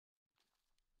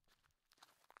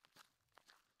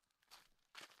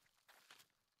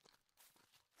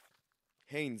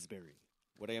Hainsbury,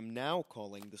 what I am now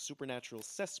calling the supernatural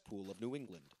cesspool of New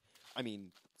England. I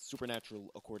mean,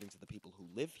 supernatural according to the people who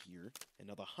live here, and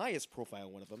now the highest profile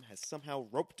one of them has somehow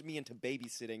roped me into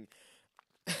babysitting.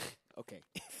 Okay,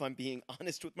 if I'm being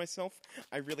honest with myself,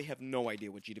 I really have no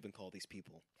idea what you'd even call these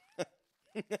people.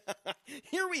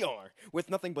 Here we are, with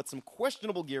nothing but some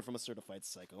questionable gear from a certified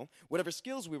psycho, whatever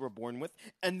skills we were born with,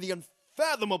 and the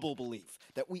unfathomable belief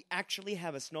that we actually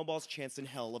have a snowball's chance in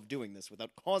hell of doing this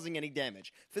without causing any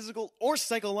damage, physical or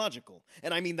psychological.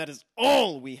 And I mean, that is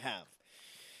all we have.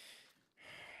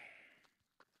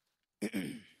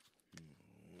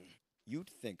 You'd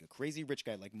think a crazy rich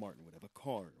guy like Martin would have a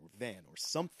car or van or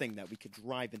something that we could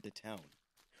drive into town.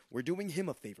 We're doing him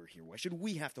a favor here. Why should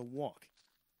we have to walk?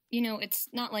 You know, it's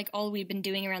not like all we've been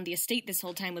doing around the estate this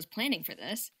whole time was planning for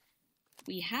this.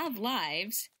 We have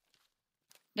lives.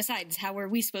 Besides, how were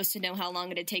we supposed to know how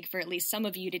long it'd take for at least some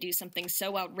of you to do something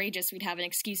so outrageous we'd have an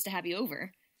excuse to have you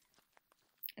over?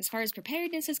 As far as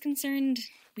preparedness is concerned,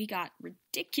 we got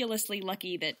ridiculously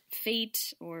lucky that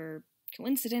fate, or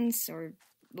coincidence, or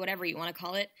whatever you want to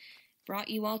call it, brought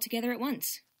you all together at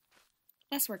once.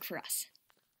 Less work for us.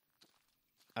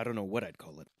 I don't know what I'd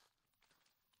call it.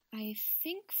 I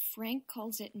think Frank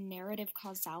calls it narrative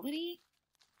causality.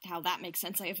 How that makes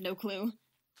sense, I have no clue.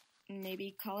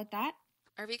 Maybe call it that?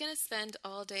 Are we going to spend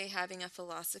all day having a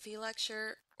philosophy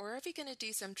lecture, or are we going to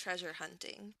do some treasure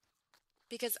hunting?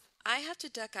 Because I have to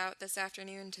duck out this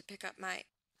afternoon to pick up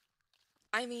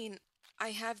I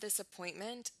have this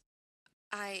appointment.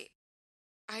 I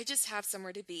just have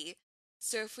somewhere to be.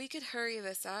 So if we could hurry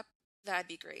this up, that'd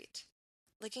be great.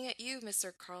 Looking at you,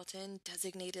 Mr. Carlton,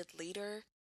 designated leader.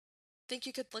 Think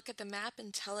you could look at the map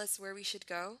and tell us where we should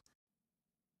go?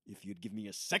 If you'd give me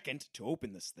a second to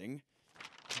open this thing.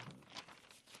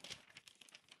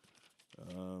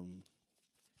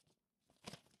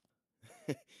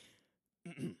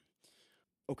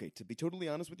 Okay, to be totally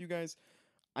honest with you guys,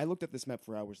 I looked at this map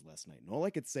for hours last night, and all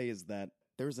I could say is that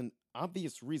there's an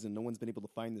obvious reason no one's been able to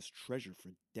find this treasure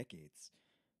for decades.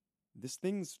 This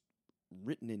thing's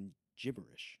written in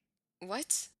gibberish.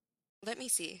 What? Let me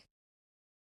see.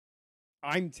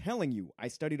 I'm telling you, I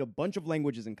studied a bunch of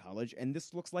languages in college, and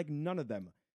this looks like none of them.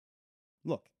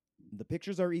 Look, the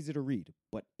pictures are easy to read,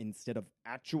 but instead of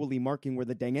actually marking where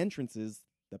the dang entrance is,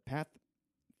 the path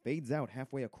fades out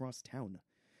halfway across town.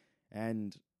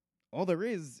 And all there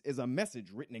is a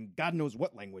message written in God knows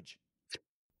what language.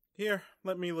 Here,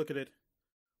 let me look at it.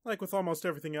 Like with almost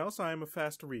everything else, I am a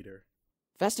fast reader.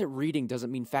 Fast at reading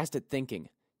doesn't mean fast at thinking.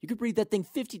 You could read that thing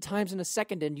 50 times in a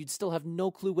second and you'd still have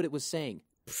no clue what it was saying.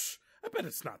 Psh, I bet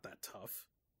it's not that tough.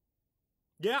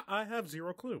 Yeah, I have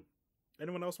zero clue.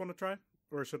 Anyone else want to try?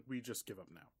 Or should we just give up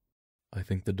now? I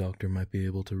think the doctor might be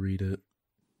able to read it.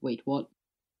 Wait, what?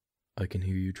 I can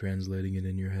hear you translating it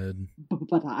in your head.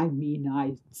 But I mean,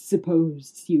 I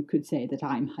suppose you could say that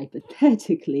I'm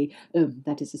hypothetically,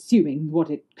 that is assuming what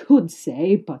it could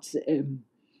say, but,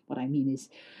 what I mean is,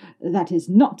 that is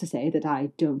not to say that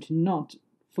I don't not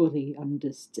fully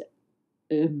understand.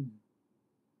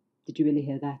 Did you really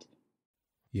hear that?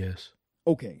 Yes.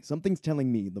 Okay, something's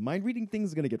telling me the mind-reading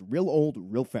thing's gonna get real old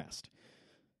real fast.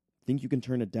 Think you can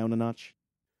turn it down a notch?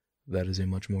 That is a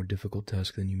much more difficult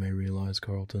task than you may realize,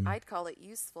 Carlton. I'd call it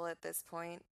useful at this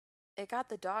point. It got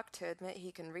the doc to admit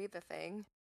he can read the thing.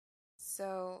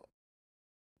 So...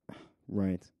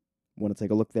 Right. Want to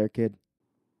take a look there, kid?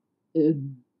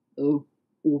 Oh,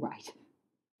 all right.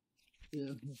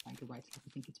 Thank you, right. I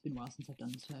think it's been a while since I've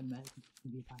done some,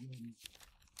 maybe if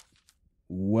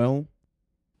Well?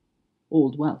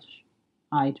 Old Welsh.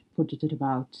 I'd put it at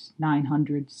about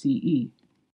 900 CE.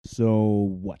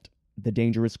 So what? The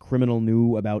dangerous criminal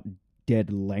knew about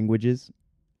dead languages?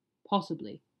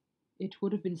 Possibly. It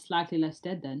would have been slightly less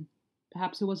dead then.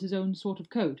 Perhaps it was his own sort of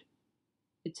code.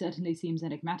 It certainly seems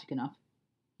enigmatic enough,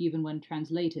 even when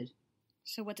translated.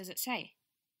 So what does it say?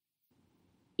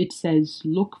 It says,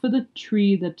 look for the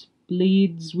tree that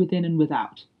bleeds within and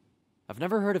without. I've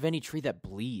never heard of any tree that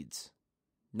bleeds.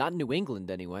 Not in New England,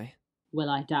 anyway. Well,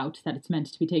 I doubt that it's meant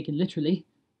to be taken literally.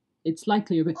 It's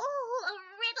likely a... Oh, a riddle!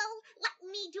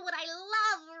 Let me do it, I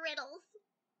love riddles!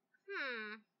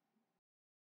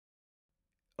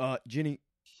 Ginny...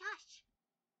 Shush.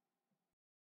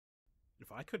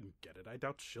 If I couldn't get it, I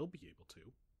doubt she'll be able to.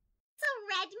 It's a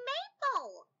red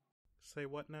maple! Say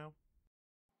what now?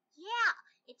 Yeah,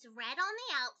 it's red on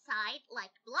the outside,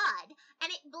 like blood,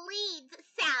 and it bleeds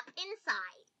sap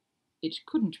inside. It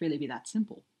couldn't really be that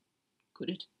simple, could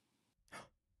it?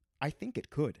 I think it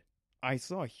could. I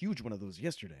saw a huge one of those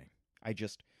yesterday. I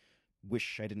just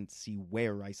wish I didn't see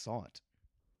where I saw it.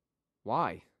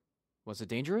 Why? Was it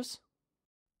dangerous?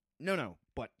 No,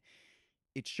 but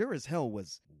it sure as hell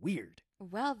was weird.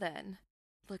 Well then,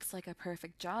 looks like a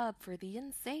perfect job for the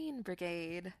Insane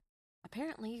Brigade.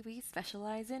 Apparently, we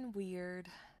specialize in weird.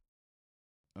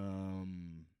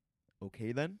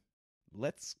 Okay then.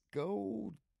 Let's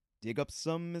go dig up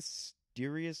some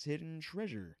mysterious hidden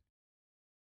treasure.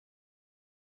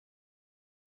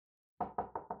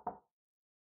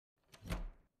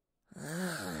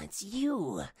 Ah, it's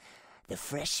you. The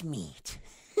fresh meat.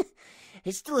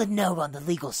 There's still a note on the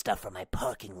legal stuff for my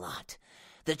parking lot.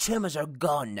 The Tremors are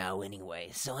gone now anyway,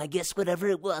 so I guess whatever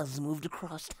it was moved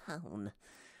across town.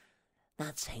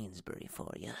 That's Hainsbury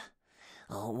for you.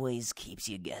 Always keeps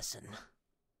you guessing.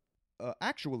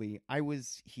 Actually,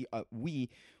 we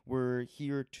were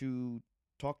here to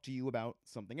talk to you about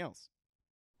something else.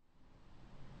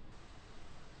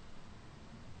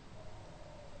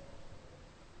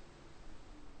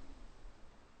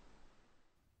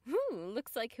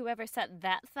 Looks like whoever set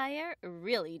that fire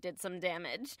really did some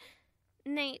damage.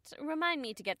 Nate, remind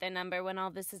me to get their number when all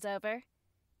this is over.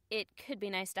 It could be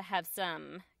nice to have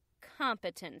some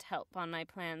competent help on my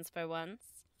plans for once.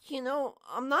 You know,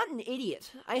 I'm not an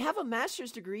idiot. I have a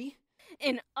master's degree.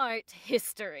 In art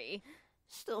history.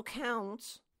 Still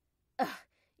counts. Ugh,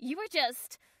 you are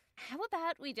just... How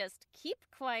about we just keep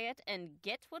quiet and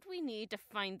get what we need to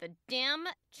find the damn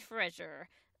treasure?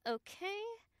 Okay?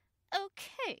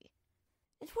 Okay.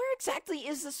 And where exactly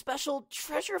is the special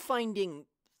treasure-finding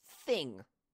thing?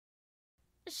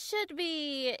 Should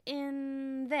be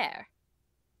in there.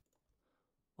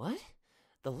 What?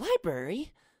 The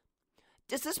library?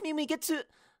 Does this mean we get to...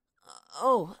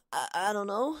 I don't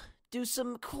know. Do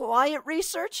some quiet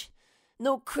research?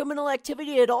 No criminal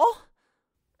activity at all?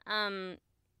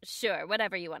 Sure,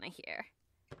 whatever you want to hear.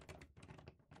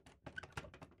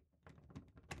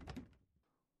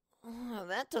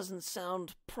 That doesn't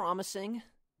sound promising.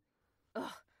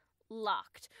 Ugh,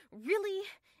 locked. Really?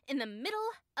 In the middle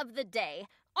of the day?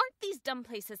 Aren't these dumb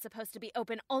places supposed to be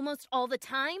open almost all the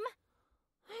time?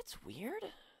 That's weird.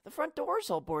 The front door's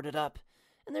all boarded up,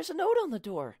 and there's a note on the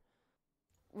door.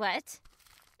 What?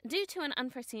 Due to an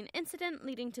unforeseen incident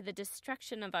leading to the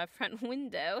destruction of our front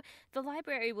window, the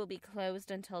library will be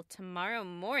closed until tomorrow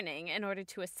morning in order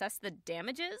to assess the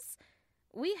damages.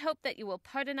 We hope that you will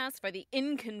pardon us for the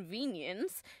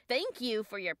inconvenience. Thank you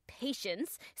for your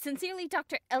patience. Sincerely,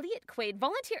 Dr. Elliot Quaid,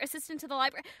 volunteer assistant to the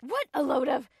library. What a load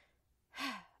of...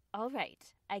 All right,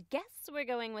 I guess we're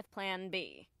going with Plan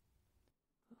B.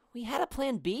 We had a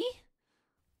Plan B?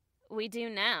 We do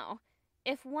now.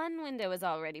 If one window is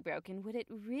already broken, would it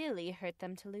really hurt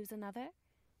them to lose another?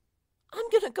 I'm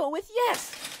gonna go with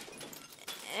yes!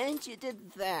 And you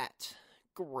did that.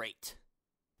 Great.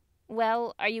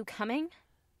 Well, are you coming?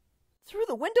 Through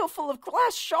the window full of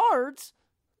glass shards?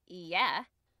 Yeah.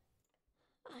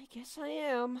 I guess I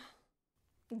am.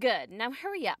 Good. Now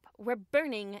hurry up. We're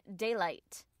burning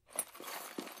daylight.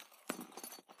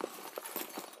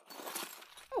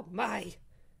 Oh my.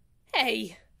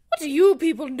 Hey, what are you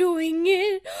people doing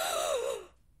in?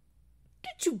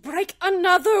 Did you break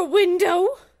another window?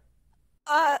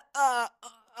 Hi!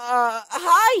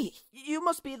 You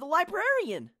must be the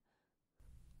librarian.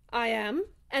 I am,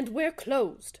 and we're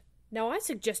closed. Now I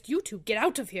suggest you two get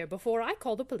out of here before I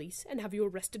call the police and have you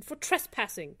arrested for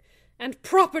trespassing and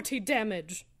property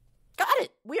damage. Got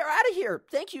it! We are out of here!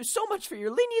 Thank you so much for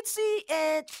your leniency,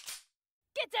 and...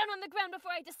 Get down on the ground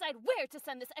before I decide where to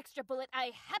send this extra bullet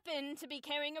I happen to be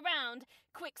carrying around.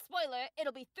 Quick spoiler,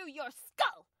 it'll be through your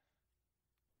skull!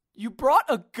 You brought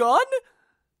a gun?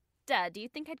 Duh, do you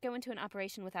think I'd go into an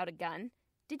operation without a gun?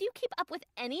 Did you keep up with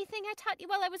anything I taught you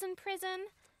while I was in prison?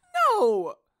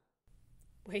 No!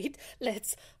 Wait,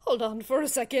 let's hold on for a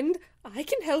second. I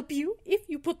can help you if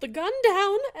you put the gun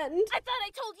down and... I thought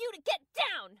I told you to get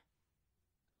down!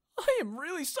 I am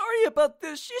really sorry about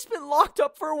this. She's been locked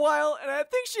up for a while, and I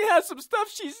think she has some stuff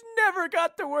she's never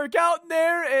got to work out in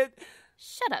there, and...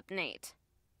 Shut up, Nate.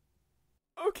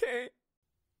 Okay.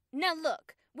 Now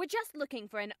look, we're just looking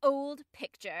for an old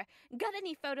picture. Got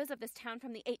any photos of this town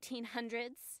from the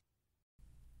 1800s?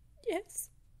 Yes.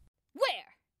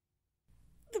 Where?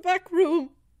 The back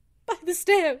room. By the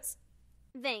stairs.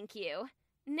 Thank you.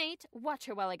 Nate, watch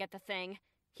her while I get the thing.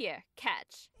 Here,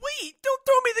 catch. Wait, don't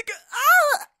throw me the gun!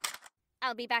 Ah!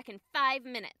 I'll be back in 5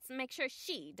 minutes. Make sure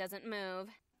she doesn't move.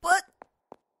 But...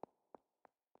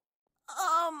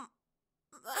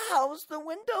 how's the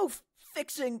window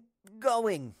fixing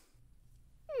going?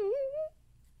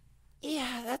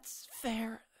 Yeah, that's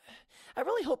fair. I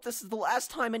really hope this is the last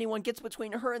time anyone gets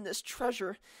between her and this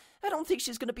treasure. I don't think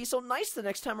she's gonna be so nice the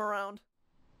next time around.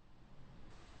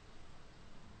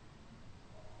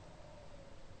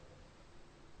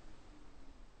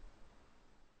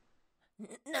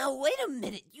 Now, wait a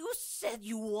minute. You said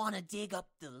you want to dig up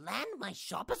the land my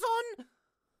shop is on?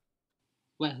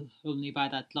 Well, only by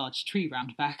that large tree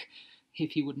round back.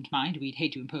 If you wouldn't mind, we'd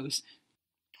hate to impose.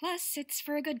 Plus, it's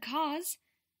for a good cause.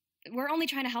 We're only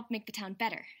trying to help make the town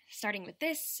better, starting with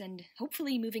this, and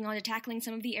hopefully moving on to tackling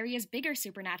some of the area's bigger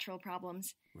supernatural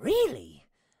problems. Really?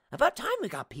 About time we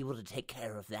got people to take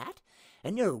care of that.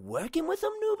 And you're working with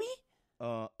them,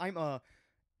 newbie? I'm,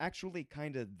 actually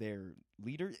kinda their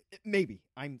leader? Maybe.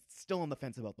 I'm still on the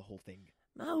fence about the whole thing.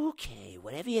 Okay,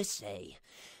 whatever you say.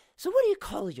 So what do you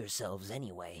call yourselves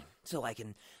anyway? So I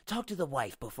can talk to the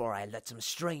wife before I let some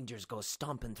strangers go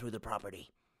stomping through the property.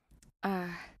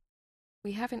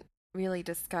 We haven't really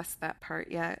discussed that part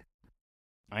yet.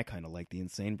 I kinda like the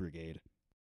Insane Brigade.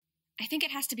 I think it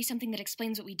has to be something that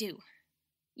explains what we do.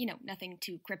 You know, nothing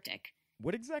too cryptic.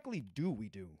 What exactly do we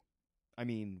do? I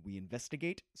mean, we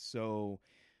investigate, so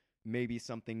maybe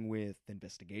something with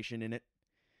investigation in it.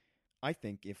 I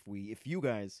think if you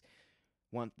guys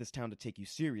want this town to take you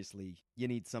seriously, you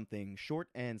need something short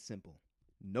and simple.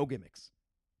 No gimmicks.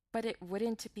 But it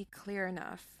wouldn't be clear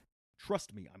enough.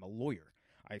 Trust me, I'm a lawyer.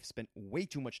 I've spent way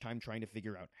too much time trying to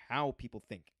figure out how people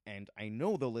think, and I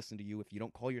know they'll listen to you if you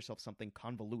don't call yourself something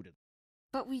convoluted.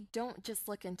 But we don't just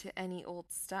look into any old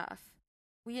stuff.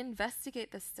 We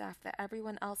investigate the stuff that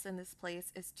everyone else in this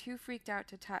place is too freaked out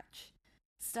to touch.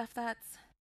 Stuff that's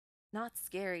not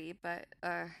scary, but,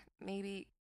 maybe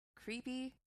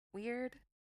creepy, weird,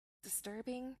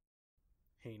 disturbing.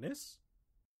 Heinous?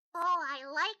 Oh, I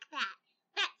like that.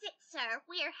 That's it, sir.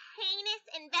 We're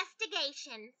Heinous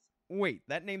Investigations. Wait,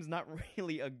 that name's not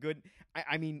really a good...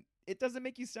 I mean, it doesn't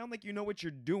make you sound like you know what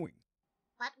you're doing.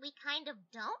 But we kind of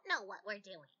don't know what we're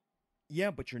doing.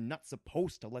 Yeah, but you're not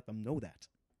supposed to let them know that.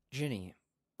 Ginny,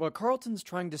 what Carlton's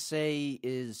trying to say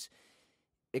is...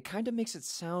 It kind of makes it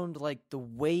sound like the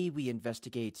way we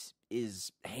investigate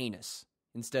is heinous,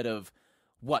 instead of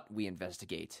what we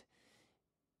investigate.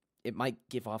 It might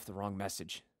give off the wrong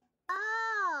message.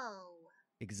 Oh.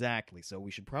 Exactly, so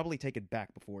we should probably take it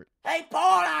back before it... Hey,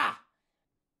 Paula!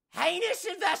 Heinous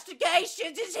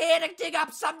Investigations is here to dig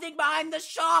up something behind the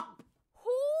shop!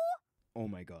 Oh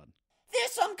my god. They're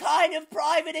some kind of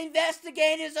private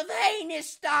investigators of heinous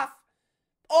stuff!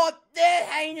 Or they're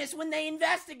heinous when they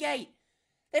investigate!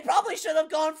 They probably should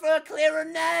have gone for a clearer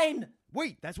name!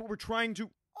 Wait, that's what we're trying to...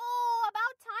 Oh,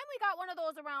 about time we got one of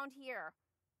those around here.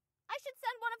 I should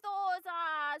send one of those,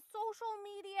 social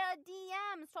media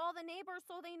DMs to all the neighbors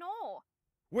so they know.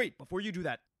 Wait, before you do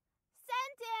that...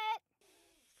 Sent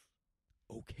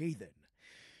it! Okay then.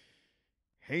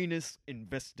 Heinous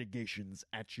Investigations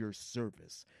at your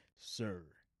service, sir.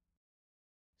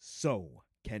 So,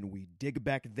 can we dig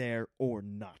back there or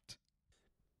not?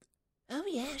 Oh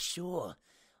yeah, sure.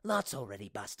 Lot's already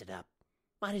busted up.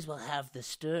 Might as well have the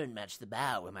stern match the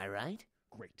bow, am I right?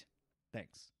 Great.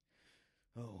 Thanks.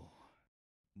 Oh.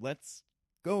 Let's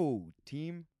go,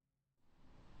 team.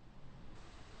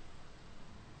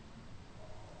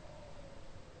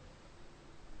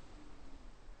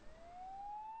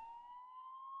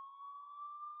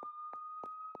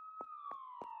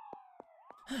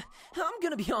 I'm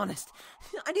gonna be honest.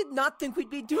 I did not think we'd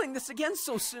be doing this again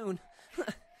so soon.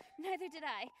 Neither did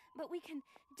I, but we can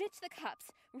ditch the cops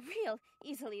real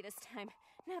easily this time,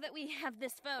 now that we have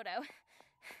this photo.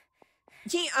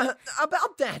 Yeah,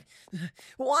 about that.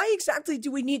 Why exactly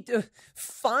do we need to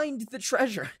find the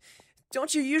treasure?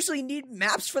 Don't you usually need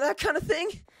maps for that kind of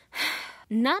thing?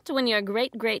 Not when your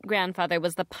great-great-grandfather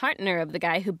was the partner of the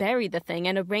guy who buried the thing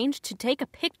and arranged to take a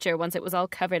picture once it was all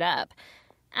covered up.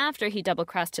 After he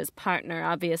double-crossed his partner,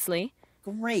 obviously.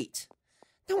 Great.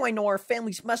 Now I know our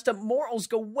family's messed up morals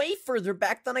go way further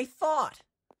back than I thought.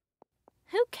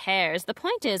 Who cares? The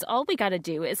point is, all we gotta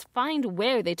do is find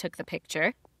where they took the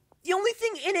picture. The only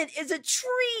thing in it is a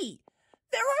tree!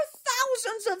 There are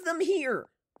thousands of them here!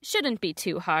 Shouldn't be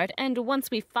too hard, and once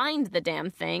we find the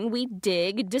damn thing, we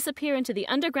dig, disappear into the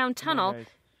underground tunnel,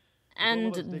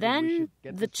 and then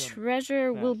the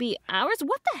treasure will be ours?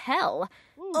 What the hell?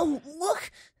 Oh, look!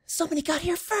 Somebody got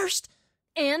here first!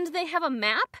 And they have a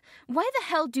map? Why the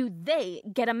hell do they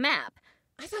get a map?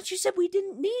 I thought you said we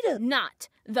didn't need a... Not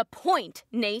the point,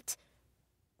 Nate.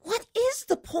 What is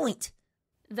the point?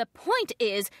 The point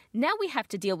is, now we have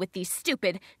to deal with these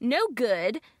stupid, no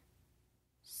good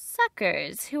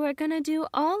suckers who are gonna do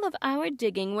all of our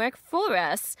digging work for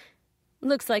us.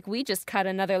 Looks like we just caught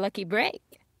another lucky break.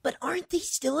 But aren't they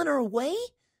still in our way?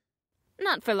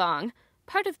 Not for long.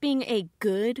 Part of being a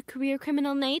good career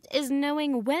criminal, Nate, is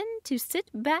knowing when to sit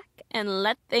back and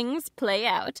let things play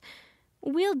out.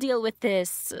 We'll deal with this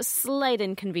slight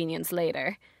inconvenience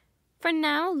later. For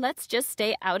now, let's just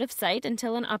stay out of sight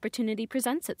until an opportunity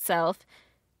presents itself.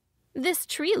 This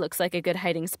tree looks like a good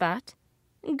hiding spot.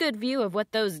 Good view of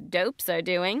what those dopes are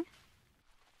doing.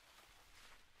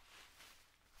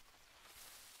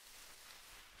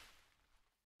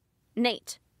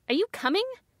 Nate, are you coming?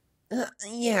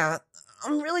 Yeah,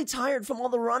 I'm really tired from all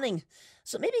the running,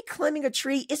 so maybe climbing a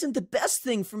tree isn't the best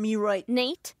thing for me right...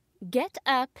 Nate, get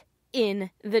up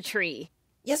in the tree.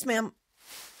 Yes, ma'am.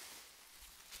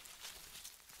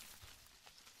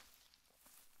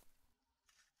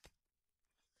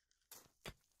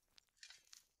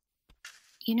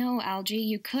 You know, Algie,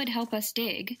 you could help us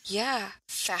dig. Yeah,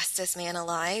 fastest man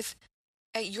alive.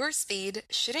 At your speed,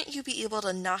 shouldn't you be able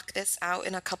to knock this out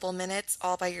in a couple minutes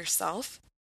all by yourself?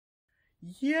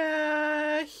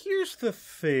 Yeah, here's the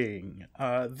thing.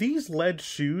 These lead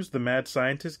shoes the mad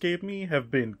scientist gave me have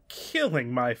been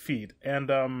killing my feet, and,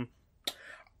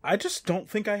 I just don't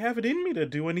think I have it in me to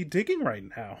do any digging right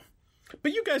now.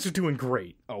 But you guys are doing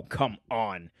great. Oh, come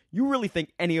on. You really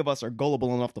think any of us are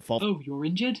gullible enough to fall... Oh, you're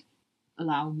injured?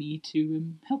 Allow me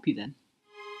to help you then.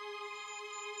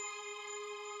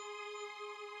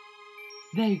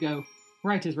 There you go.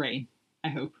 Right as rain, I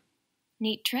hope.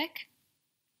 Neat trick?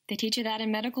 They teach you that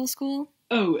in medical school?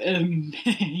 Oh,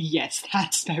 yes,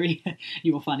 that's very...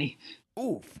 You're funny.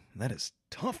 Oof, that is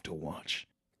tough to watch.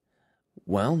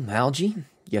 Well, Algie,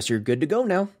 guess you're good to go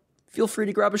now. Feel free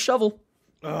to grab a shovel.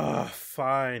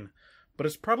 Fine. But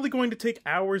it's probably going to take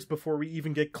hours before we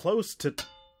even get close to...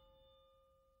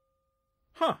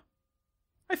 Huh.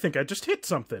 I think I just hit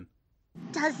something.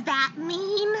 Does that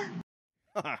mean?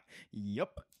 Haha,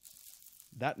 yup.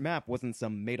 That map wasn't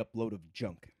some made-up load of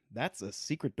junk. That's a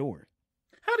secret door.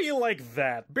 How do you like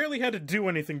that? Barely had to do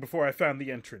anything before I found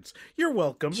the entrance. You're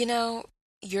welcome. You know,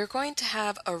 you're going to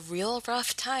have a real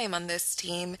rough time on this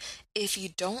team if you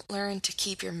don't learn to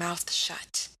keep your mouth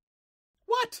shut.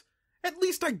 What? At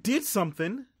least I did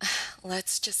something.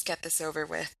 Let's just get this over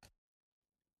with.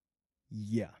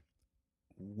 Yeah.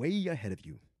 Way ahead of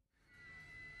you.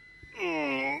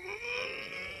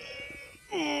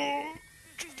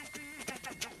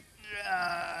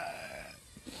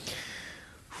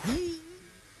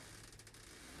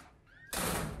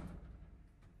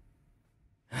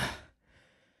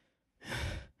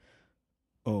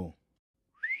 Oh.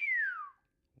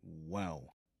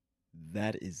 Wow.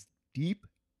 That is deep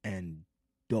and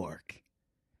dark.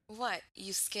 What,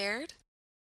 you scared?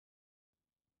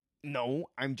 No,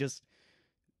 I'm just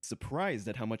surprised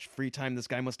at how much free time this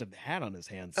guy must have had on his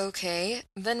hands. Okay,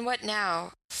 then what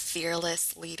now,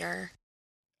 fearless leader?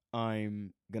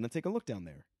 I'm gonna take a look down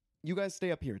there. You guys stay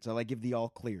up here till I give the all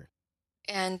clear.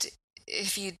 And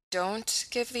if you don't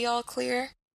give the all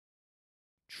clear?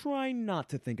 Try not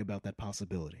to think about that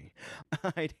possibility.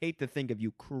 I'd hate to think of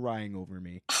you crying over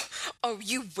me. Oh,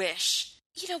 you wish.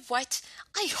 You know what?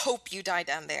 I hope you die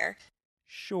down there.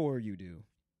 Sure you do.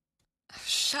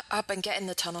 Shut up and get in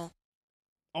the tunnel.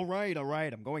 All right,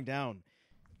 I'm going down.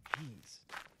 Jeez.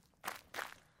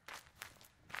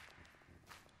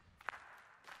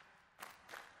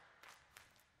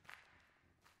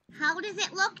 How does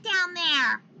it look down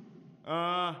there?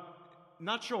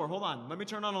 Not sure. Hold on. Let me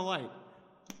turn on a light.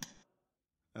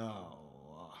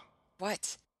 Oh.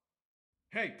 What?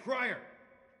 Hey, Pryor!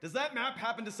 Does that map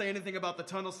happen to say anything about the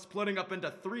tunnel splitting up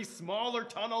into 3 smaller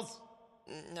tunnels?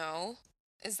 No.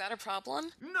 Is that a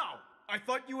problem? No! I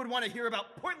thought you would want to hear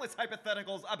about pointless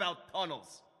hypotheticals about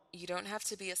tunnels. You don't have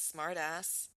to be a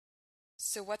smartass.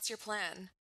 So what's your plan?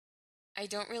 I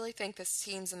don't really think this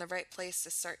team's in the right place to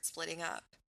start splitting up.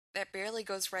 That barely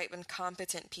goes right when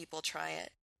competent people try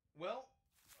it. Well,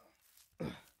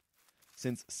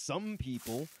 since some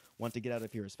people want to get out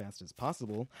of here as fast as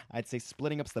possible, I'd say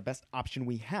splitting up's the best option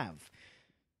we have.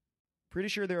 Pretty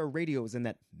sure there are radios in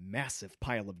that massive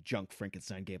pile of junk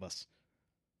Frankenstein gave us.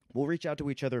 We'll reach out to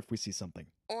each other if we see something.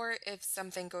 Or if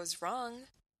something goes wrong.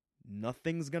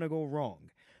 Nothing's gonna go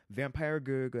wrong. Vampire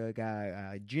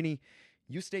guy, Ginny,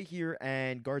 you stay here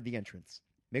and guard the entrance.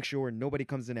 Make sure nobody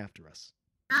comes in after us.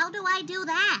 How do I do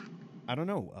that? I don't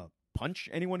know, punch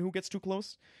anyone who gets too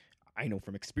close? I know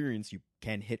from experience you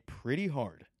can hit pretty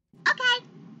hard. Okay.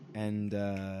 And,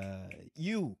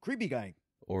 you, creepy guy.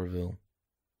 Orville,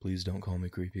 please don't call me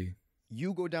creepy.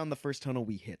 You go down the first tunnel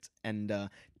we hit, and,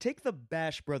 take the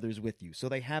Bash brothers with you so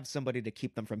they have somebody to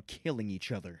keep them from killing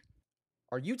each other.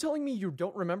 Are you telling me you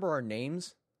don't remember our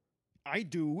names? I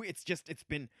do, it's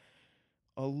been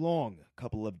a long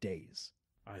couple of days.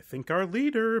 I think our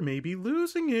leader may be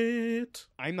losing it.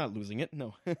 I'm not losing it,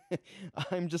 no.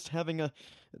 I'm just having a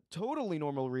totally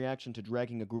normal reaction to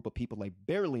dragging a group of people I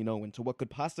barely know into what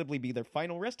could possibly be their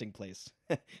final resting place.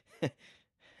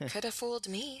 Could have fooled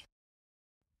me.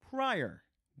 Pryor.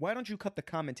 Why don't you cut the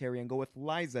commentary and go with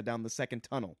Liza down the second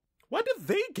tunnel? Why do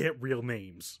they get real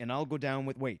names? And I'll go down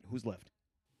with... Wait, who's left?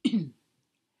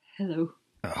 Hello.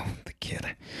 Oh, the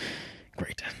kid.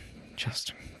 Great.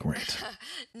 Just great.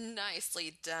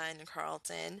 Nicely done,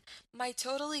 Carlton. My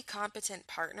totally competent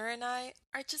partner and I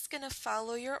are just gonna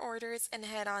follow your orders and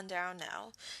head on down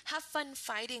now. Have fun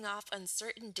fighting off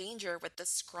uncertain danger with the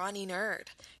scrawny nerd.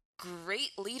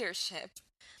 Great leadership.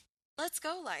 Let's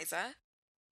go, Liza.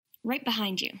 Right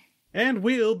behind you. And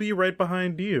we'll be right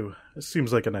behind you.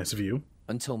 Seems like a nice view.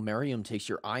 Until Miriam takes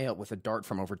your eye out with a dart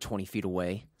from over 20 feet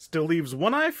away. Still leaves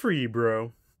one eye free,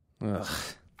 bro. Ugh.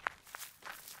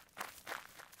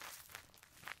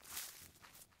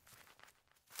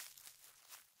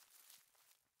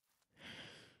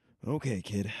 Okay,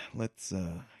 kid. Let's,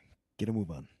 get a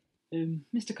move on.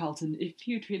 Mr. Carlton, if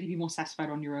you'd really be more satisfied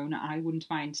on your own, I wouldn't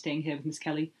mind staying here with Miss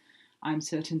Kelly. I'm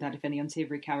certain that if any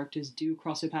unsavory characters do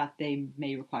cross her path, they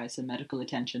may require some medical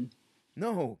attention.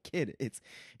 No, kid, it's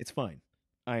fine.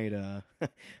 I'd,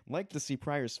 like to see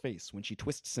Pryor's face when she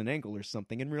twists an ankle or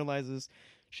something and realizes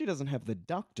she doesn't have the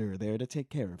doctor there to take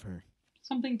care of her.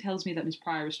 Something tells me that Miss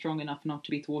Pryor is strong enough not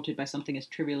to be thwarted by something as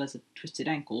trivial as a twisted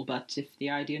ankle, but if the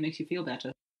idea makes you feel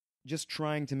better... Just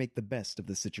trying to make the best of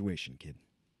the situation, kid.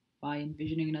 By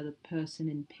envisioning another person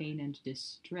in pain and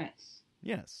distress.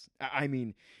 Yes. I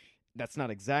mean, that's not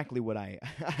exactly what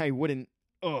I wouldn't...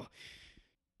 Ugh.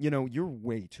 You know, you're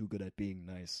way too good at being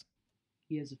nice.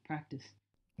 Years of practice.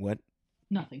 What?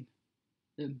 Nothing.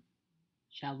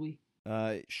 Shall we?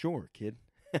 Sure, kid.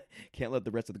 Can't let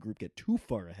the rest of the group get too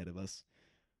far ahead of us.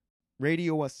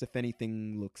 Radio us if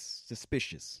anything looks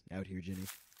suspicious out here, Ginny.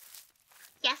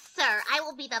 Yes, sir. I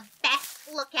will be the best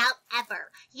lookout ever.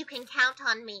 You can count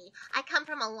on me. I come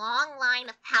from a long line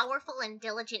of powerful and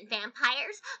diligent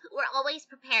vampires who are always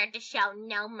prepared to show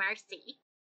no mercy.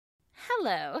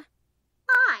 Hello.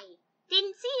 Hi.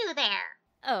 Didn't see you there.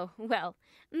 Oh, well,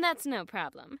 that's no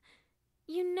problem.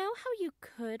 You know how you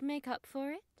could make up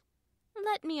for it?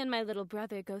 Let me and my little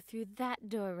brother go through that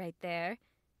door right there.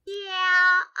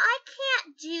 Yeah, I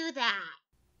can't do that.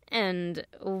 And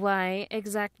why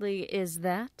exactly is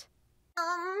that?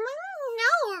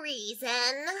 No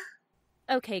reason.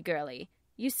 Okay, girlie.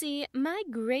 You see, my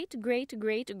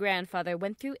great-great-great-grandfather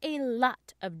went through a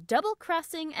lot of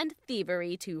double-crossing and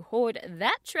thievery to hoard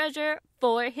that treasure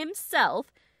for himself.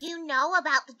 You know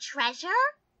about the treasure?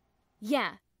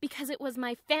 Yeah, because it was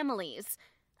my family's.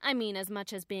 I mean, as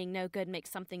much as being no good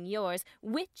makes something yours,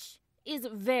 which is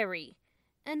very.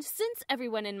 And since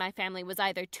everyone in my family was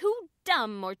either too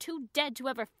dumb or too dead to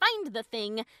ever find the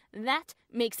thing, that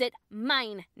makes it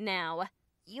mine now.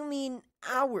 You mean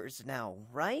ours now,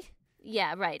 right?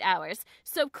 Yeah, right, ours.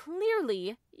 So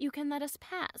clearly, you can let us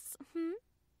pass,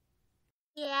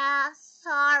 Yeah,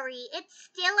 sorry. It's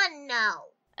still a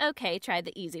no. Okay, try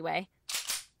the easy way.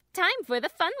 Time for the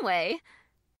fun way.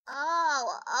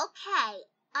 Oh, okay.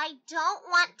 I don't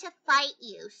want to fight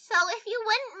you, so if you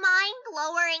wouldn't mind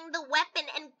lowering the weapon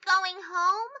and going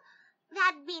home,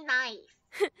 that'd be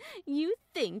nice. You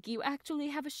think you actually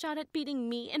have a shot at beating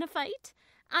me in a fight?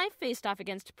 I faced off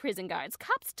against prison guards,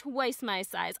 cops twice my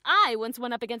size. I once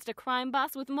went up against a crime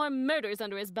boss with more murders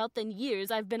under his belt than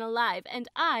years I've been alive, and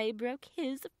I broke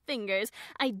his fingers.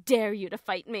 I dare you to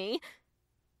fight me.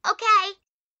 Okay,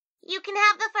 you can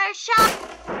have the first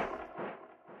shot.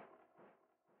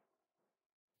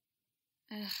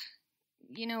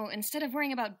 You know, instead of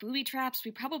worrying about booby traps,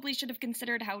 we probably should have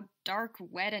considered how dark,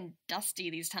 wet, and dusty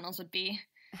these tunnels would be.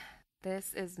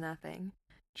 This is nothing.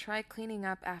 Try cleaning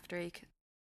up after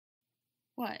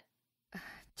What?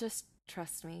 Just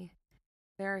trust me.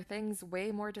 There are things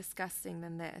way more disgusting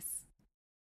than this.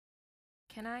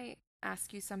 Can I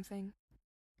ask you something?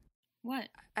 What?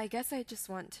 I guess I just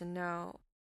want to know,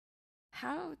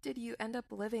 how did you end up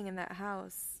living in that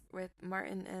house with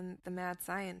Martin and the mad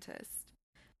scientist?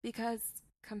 Because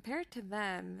compared to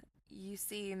them, you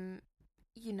seem,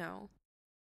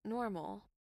 normal.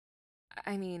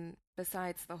 I mean,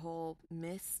 besides the whole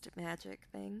mist magic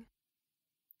thing.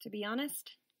 To be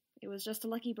honest, it was just a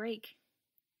lucky break.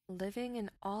 Living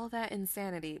in all that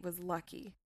insanity was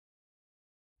lucky.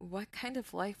 What kind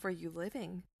of life were you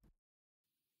living?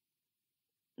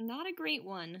 Not a great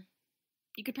one.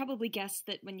 You could probably guess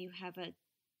that when you have a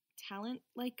talent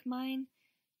like mine,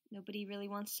 nobody really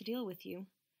wants to deal with you.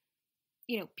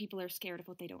 You know, people are scared of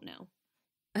what they don't know.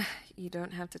 You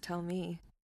don't have to tell me.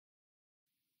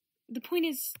 The point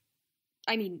is,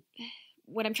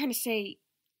 what I'm trying to say...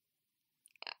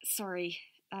 Sorry,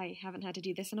 I haven't had to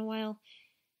do this in a while.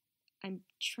 I'm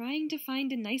trying to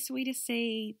find a nice way to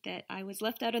say that I was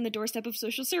left out on the doorstep of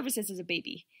social services as a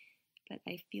baby. but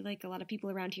I feel like a lot of people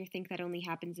around here think that only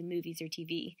happens in movies or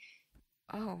TV.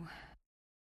 Oh.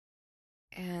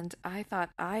 And I thought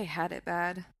I had it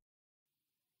bad.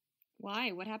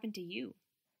 Why? What happened to you?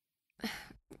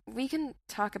 We can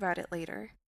talk about it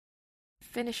later.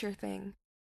 Finish your thing.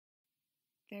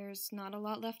 There's not a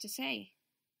lot left to say.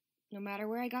 No matter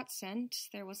where I got sent,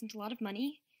 there wasn't a lot of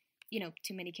money.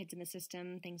 Too many kids in the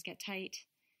system, things get tight.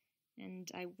 And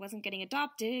I wasn't getting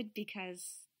adopted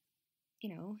because,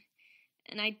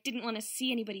 and I didn't want to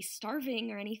see anybody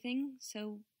starving or anything,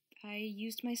 so I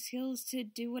used my skills to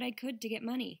do what I could to get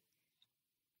money.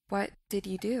 What did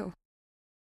you do?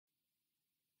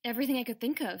 Everything I could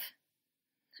think of.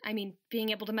 I mean, being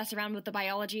able to mess around with the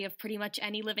biology of pretty much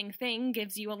any living thing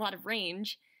gives you a lot of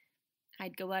range.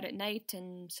 I'd go out at night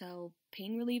and sell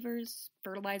pain relievers,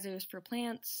 fertilizers for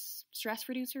plants, stress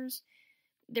reducers.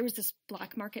 There was this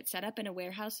black market set up in a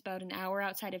warehouse about an hour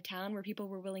outside of town where people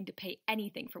were willing to pay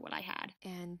anything for what I had.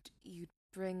 And you'd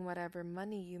bring whatever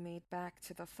money you made back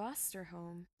to the foster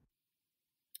home.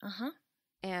 Uh-huh.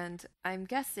 And I'm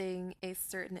guessing a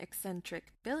certain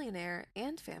eccentric billionaire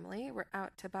and family were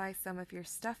out to buy some of your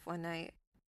stuff one night.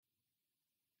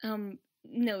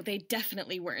 No, they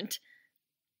definitely weren't.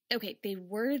 Okay, they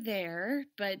were there,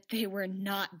 but they were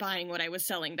not buying what I was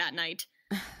selling that night.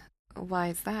 Why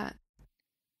is that?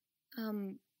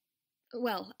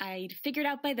 Well, I'd figured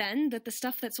out by then that the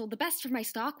stuff that sold the best for my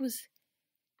stock was...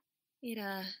 It,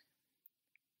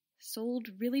 sold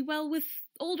really well with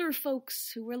older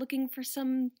folks who were looking for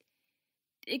some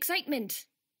excitement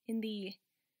in the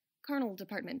carnal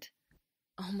department.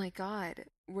 Oh my god,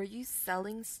 were you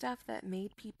selling stuff that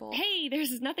made people... Hey,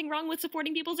 there's nothing wrong with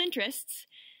supporting people's interests.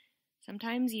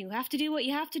 Sometimes you have to do what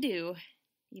you have to do,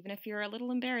 even if you're a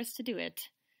little embarrassed to do it.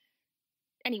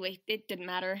 Anyway, it didn't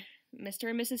matter. Mr.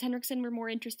 and Mrs. Henriksen were more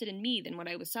interested in me than what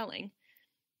I was selling.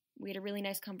 We had a really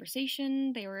nice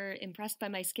conversation. They were impressed by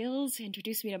my skills,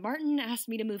 introduced me to Martin, asked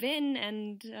me to move in,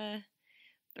 and, the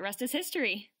rest is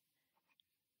history.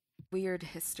 Weird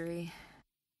history.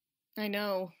 I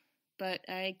know, but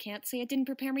I can't say it didn't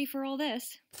prepare me for all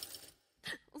this.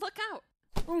 Look out!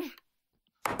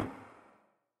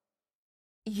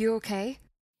 You okay?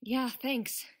 Yeah,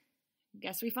 thanks.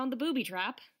 Guess we found the booby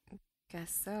trap.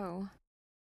 Guess so.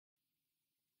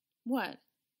 What?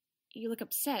 You look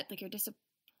upset, like you're disappointed.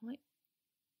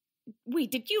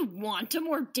 Wait, did you want a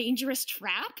more dangerous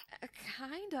trap?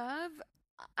 Kind of.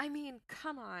 I mean,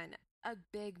 come on. A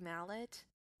big mallet?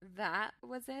 That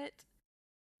was it?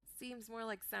 Seems more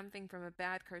like something from a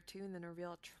bad cartoon than a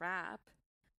real trap.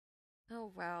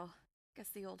 Oh well. Guess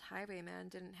the old highwayman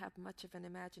didn't have much of an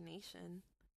imagination.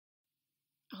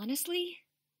 Honestly,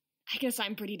 I guess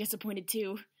I'm pretty disappointed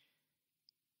too.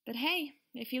 But hey,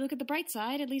 if you look at the bright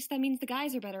side, at least that means the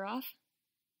guys are better off.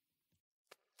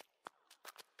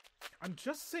 I'm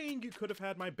just saying you could have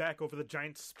had my back over the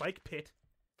giant spike pit.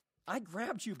 I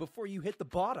grabbed you before you hit the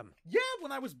bottom. Yeah,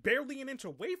 when I was barely an inch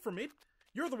away from it.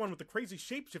 You're the one with the crazy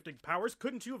shape-shifting powers.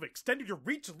 Couldn't you have extended your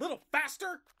reach a little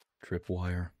faster?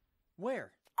 Tripwire.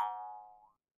 Where? Ah!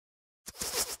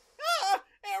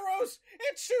 Arrows!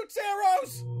 It shoots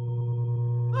arrows!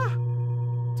 Ah!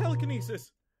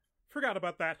 Telekinesis. Forgot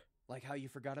about that. Like how you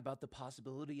forgot about the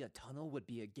possibility a tunnel would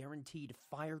be a guaranteed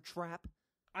fire trap?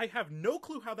 I have no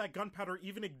clue how that gunpowder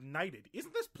even ignited.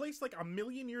 Isn't this place like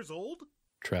 1,000,000 years old?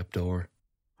 Trapdoor.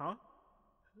 Huh?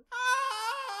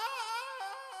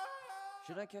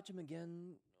 Should I catch him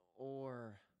again,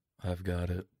 or... I've got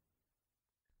it.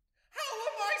 How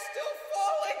am I still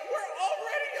falling? We're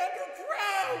already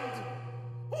underground!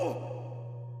 Oh!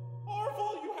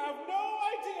 Orville, you have no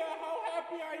idea how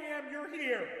happy I am you're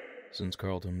here! Since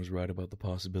Carlton was right about the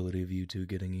possibility of you two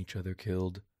getting each other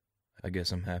killed, I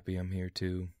guess I'm happy I'm here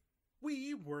too.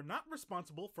 We were not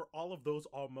responsible for all of those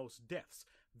almost deaths.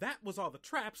 That was all the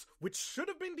traps, which should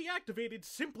have been deactivated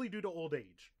simply due to old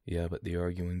age. Yeah, but the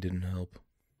arguing didn't help.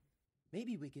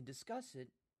 Maybe we can discuss it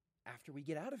after we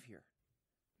get out of here.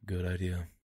 Good idea.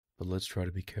 But let's try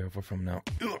to be careful from now.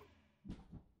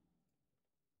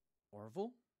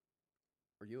 Orville?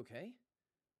 Are you okay?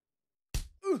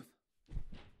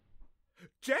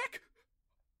 Jack?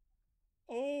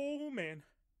 Oh, man.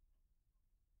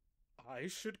 I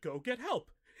should go get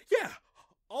help. Yeah,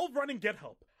 I'll run and get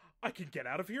help. I can get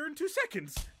out of here in 2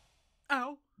 seconds.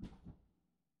 Ow.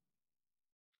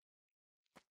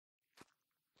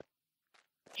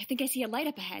 I think I see a light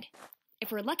up ahead.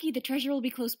 If we're lucky, the treasure will be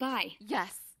close by.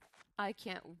 Yes! I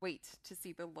can't wait to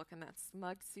see the look on that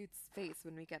smug suit's face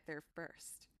when we get there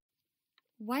first.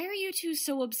 Why are you two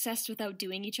so obsessed with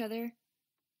outdoing each other?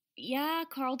 Yeah,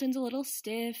 Carlton's a little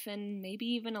stiff and maybe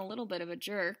even a little bit of a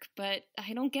jerk, but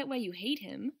I don't get why you hate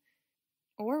him.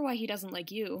 Or why he doesn't like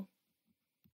you.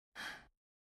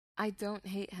 I don't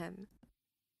hate him.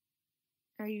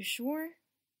 Are you sure?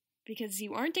 Because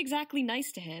you aren't exactly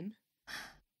nice to him.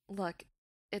 Look,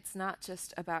 it's not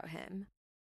just about him.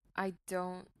 I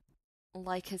don't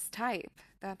like his type,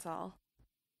 that's all.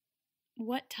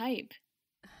 What type?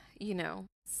 You know,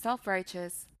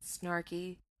 self-righteous,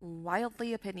 snarky,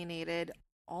 wildly opinionated,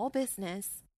 all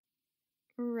business.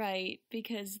 Right,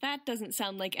 because that doesn't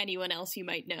sound like anyone else you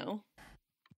might know.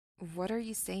 What are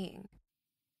you saying?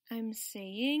 I'm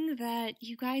saying that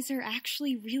you guys are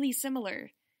actually really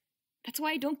similar. That's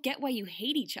why I don't get why you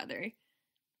hate each other.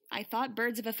 I thought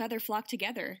birds of a feather flock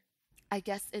together. I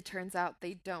guess it turns out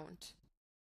they don't.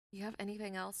 You have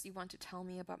anything else you want to tell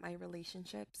me about my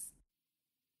relationships?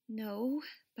 No,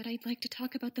 but I'd like to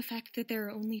talk about the fact that there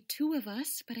are only 2 of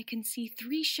us, but I can see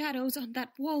 3 shadows on that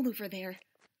wall over there.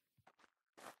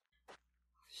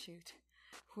 Shoot.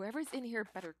 Whoever's in here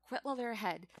better quit while they're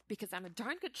ahead, because I'm a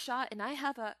darn good shot and I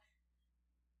have a...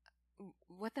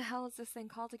 What the hell is this thing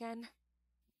called again?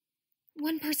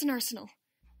 1-person arsenal.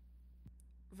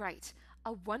 Right.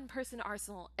 A 1-person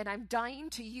arsenal, and I'm dying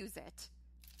to use it.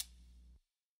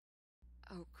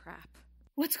 Oh, crap.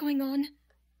 What's going on?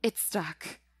 It's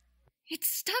stuck. It's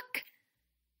stuck?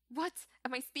 What?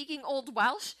 Am I speaking Old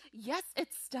Welsh? Yes,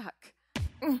 it's stuck.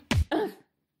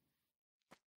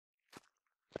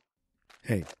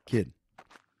 Hey, kid.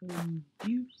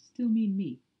 You still mean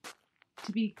me?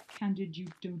 To be candid, you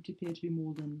don't appear to be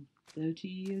more than 30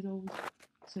 years old.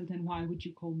 So then why would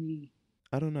you call me?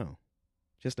 I don't know.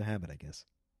 Just a habit, I guess.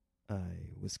 I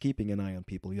was keeping an eye on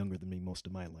people younger than me most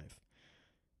of my life.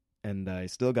 And I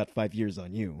still got 5 years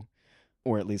on you.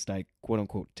 Or at least I,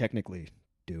 quote-unquote, technically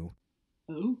do.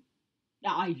 Oh?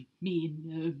 I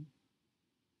mean,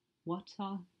 what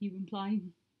are you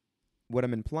implying? What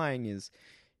I'm implying is,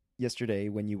 yesterday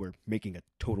when you were making a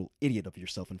total idiot of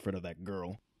yourself in front of that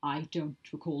girl... I don't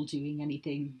recall doing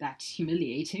anything that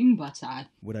humiliating, but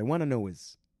What I want to know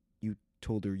is, you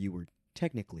told her you were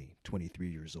technically 23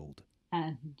 years old.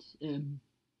 And,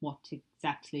 what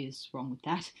exactly is wrong with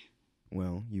that?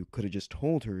 Well, you could have just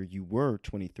told her you were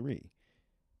 23.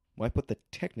 Why put the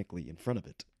technically in front of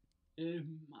it?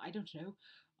 I don't know.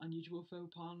 Unusual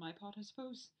faux pas on my part, I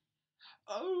suppose.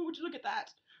 Oh, would you look at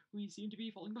that? We seem to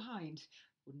be falling behind.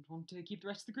 Wouldn't want to keep the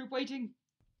rest of the group waiting.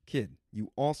 Kid,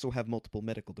 you also have multiple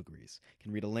medical degrees,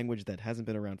 can read a language that hasn't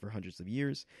been around for hundreds of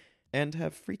years, and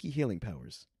have freaky healing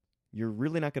powers. You're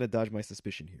really not going to dodge my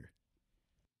suspicion here.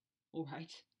 All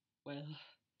right. Well,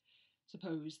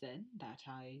 suppose then that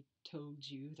I told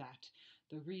you that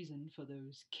the reason for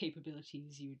those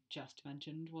capabilities you just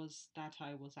mentioned was that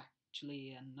I was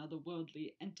actually an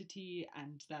otherworldly entity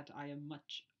and that I am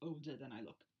much older than I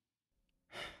look.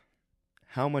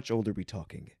 How much older are we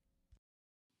talking?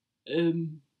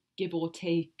 Give or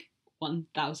take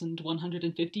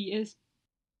 1,150 years.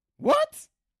 What?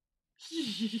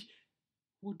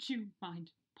 Would you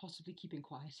mind possibly keeping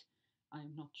quiet? I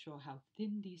am not sure how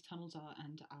thin these tunnels are,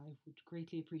 and I would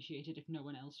greatly appreciate it if no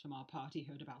one else from our party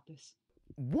heard about this.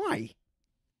 Why?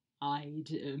 I'd,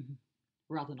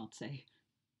 rather not say.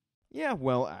 Yeah,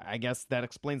 well, I guess that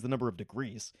explains the number of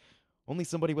degrees. Only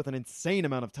somebody with an insane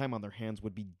amount of time on their hands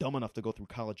would be dumb enough to go through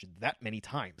college that many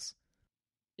times.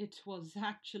 It was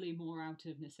actually more out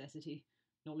of necessity.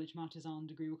 Knowledge matters on,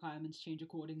 degree requirements change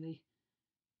accordingly.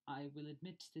 I will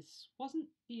admit this wasn't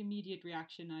the immediate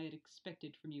reaction I had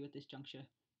expected from you at this juncture.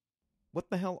 What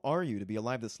the hell are you to be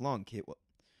alive this long, kid? Well,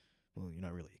 you're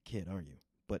not really a kid, are you?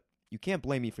 But you can't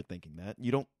blame me for thinking that.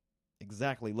 You don't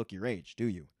exactly look your age, do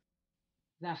you?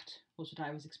 That was what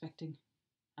I was expecting,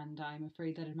 and I'm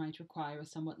afraid that it might require a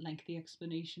somewhat lengthy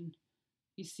explanation.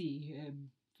 You see,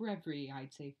 for every,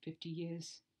 I'd say, 50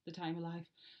 years, the time alive,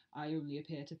 I only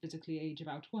appear to physically age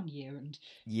about 1 year, and...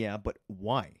 Yeah, but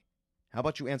why? How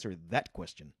about you answer that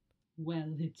question?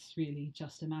 Well, it's really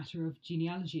just a matter of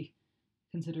genealogy,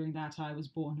 considering that I was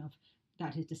born of...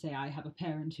 That is to say, I have a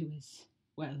parent who is,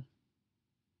 well,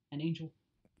 an angel.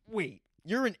 Wait,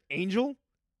 you're an angel?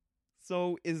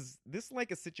 So is this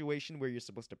like a situation where you're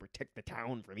supposed to protect the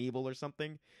town from evil or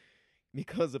something?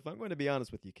 Because if I'm going to be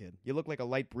honest with you, kid, you look like a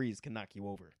light breeze can knock you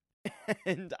over.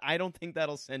 And I don't think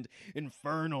that'll send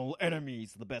infernal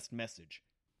enemies the best message.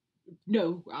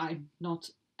 No, I'm not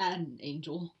an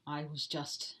angel. I was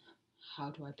just,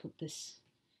 how do I put this,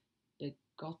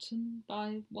 begotten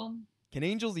by one? Can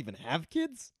angels even have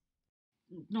kids?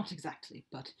 Not exactly,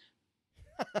 but...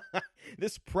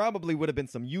 This probably would have been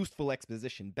some useful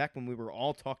exposition back when we were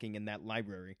all talking in that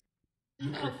library.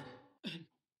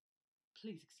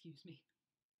 Please excuse me.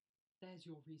 There's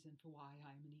your reason for why I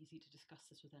am uneasy to discuss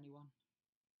this with anyone.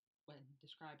 When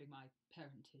describing my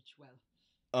parentage, well,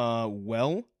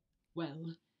 Well?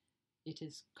 Well, it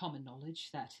is common knowledge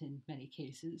that in many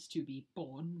cases, to be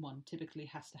born, one typically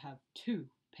has to have two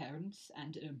parents,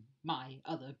 and my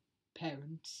other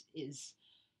parent is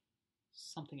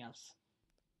something else.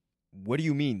 What do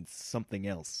you mean, something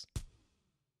else?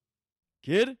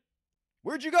 Kid?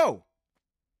 Where'd you go?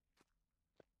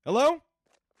 Hello?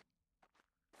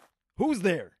 Who's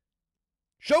there?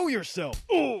 Show yourself!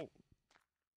 Oh!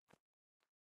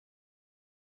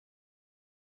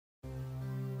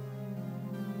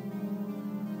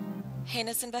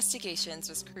 Heinous Investigations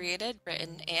was created,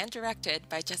 written, and directed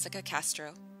by Jessica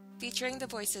Castro, featuring the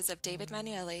voices of David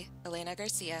Manueli, Elena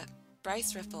Garcia,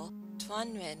 Bryce Riffle,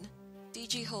 Tuan Nguyen,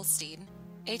 D.G. Holstein,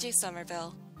 A.J.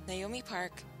 Somerville, Naomi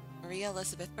Park, Maria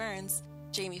Elizabeth Burns,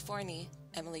 Jamie Forney,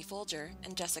 Emily Folger,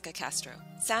 and Jessica Castro.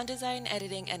 Sound design,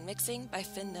 editing, and mixing by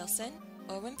Finn Nilsson,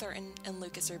 Owen Thornton, and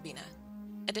Lucas Urbina.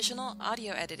 Additional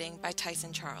audio editing by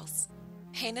Tyson Charles.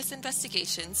 Heinous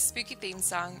Investigations spooky theme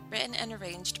song written and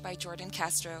arranged by Jordan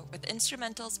Castro with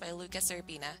instrumentals by Lucas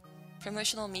Urbina.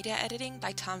 Promotional media editing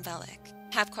by Tom Velick.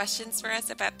 Have questions for us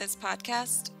about this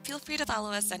podcast? Feel free to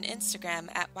follow us on Instagram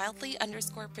at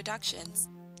wildly_productions,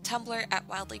 Tumblr at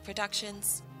Wildly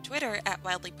Productions, Twitter at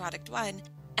WildlyProduct1,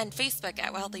 and Facebook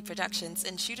at Wildly Productions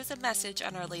and shoot us a message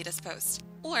on our latest post.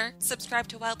 Or subscribe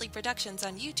to Wildly Productions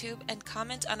on YouTube and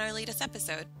comment on our latest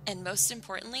episode. And most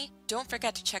importantly, don't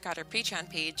forget to check out our Patreon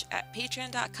page at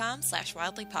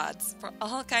patreon.com/wildlypods for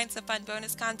all kinds of fun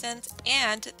bonus content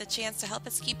and the chance to help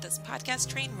us keep this podcast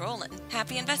train rolling.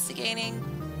 Happy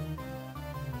investigating!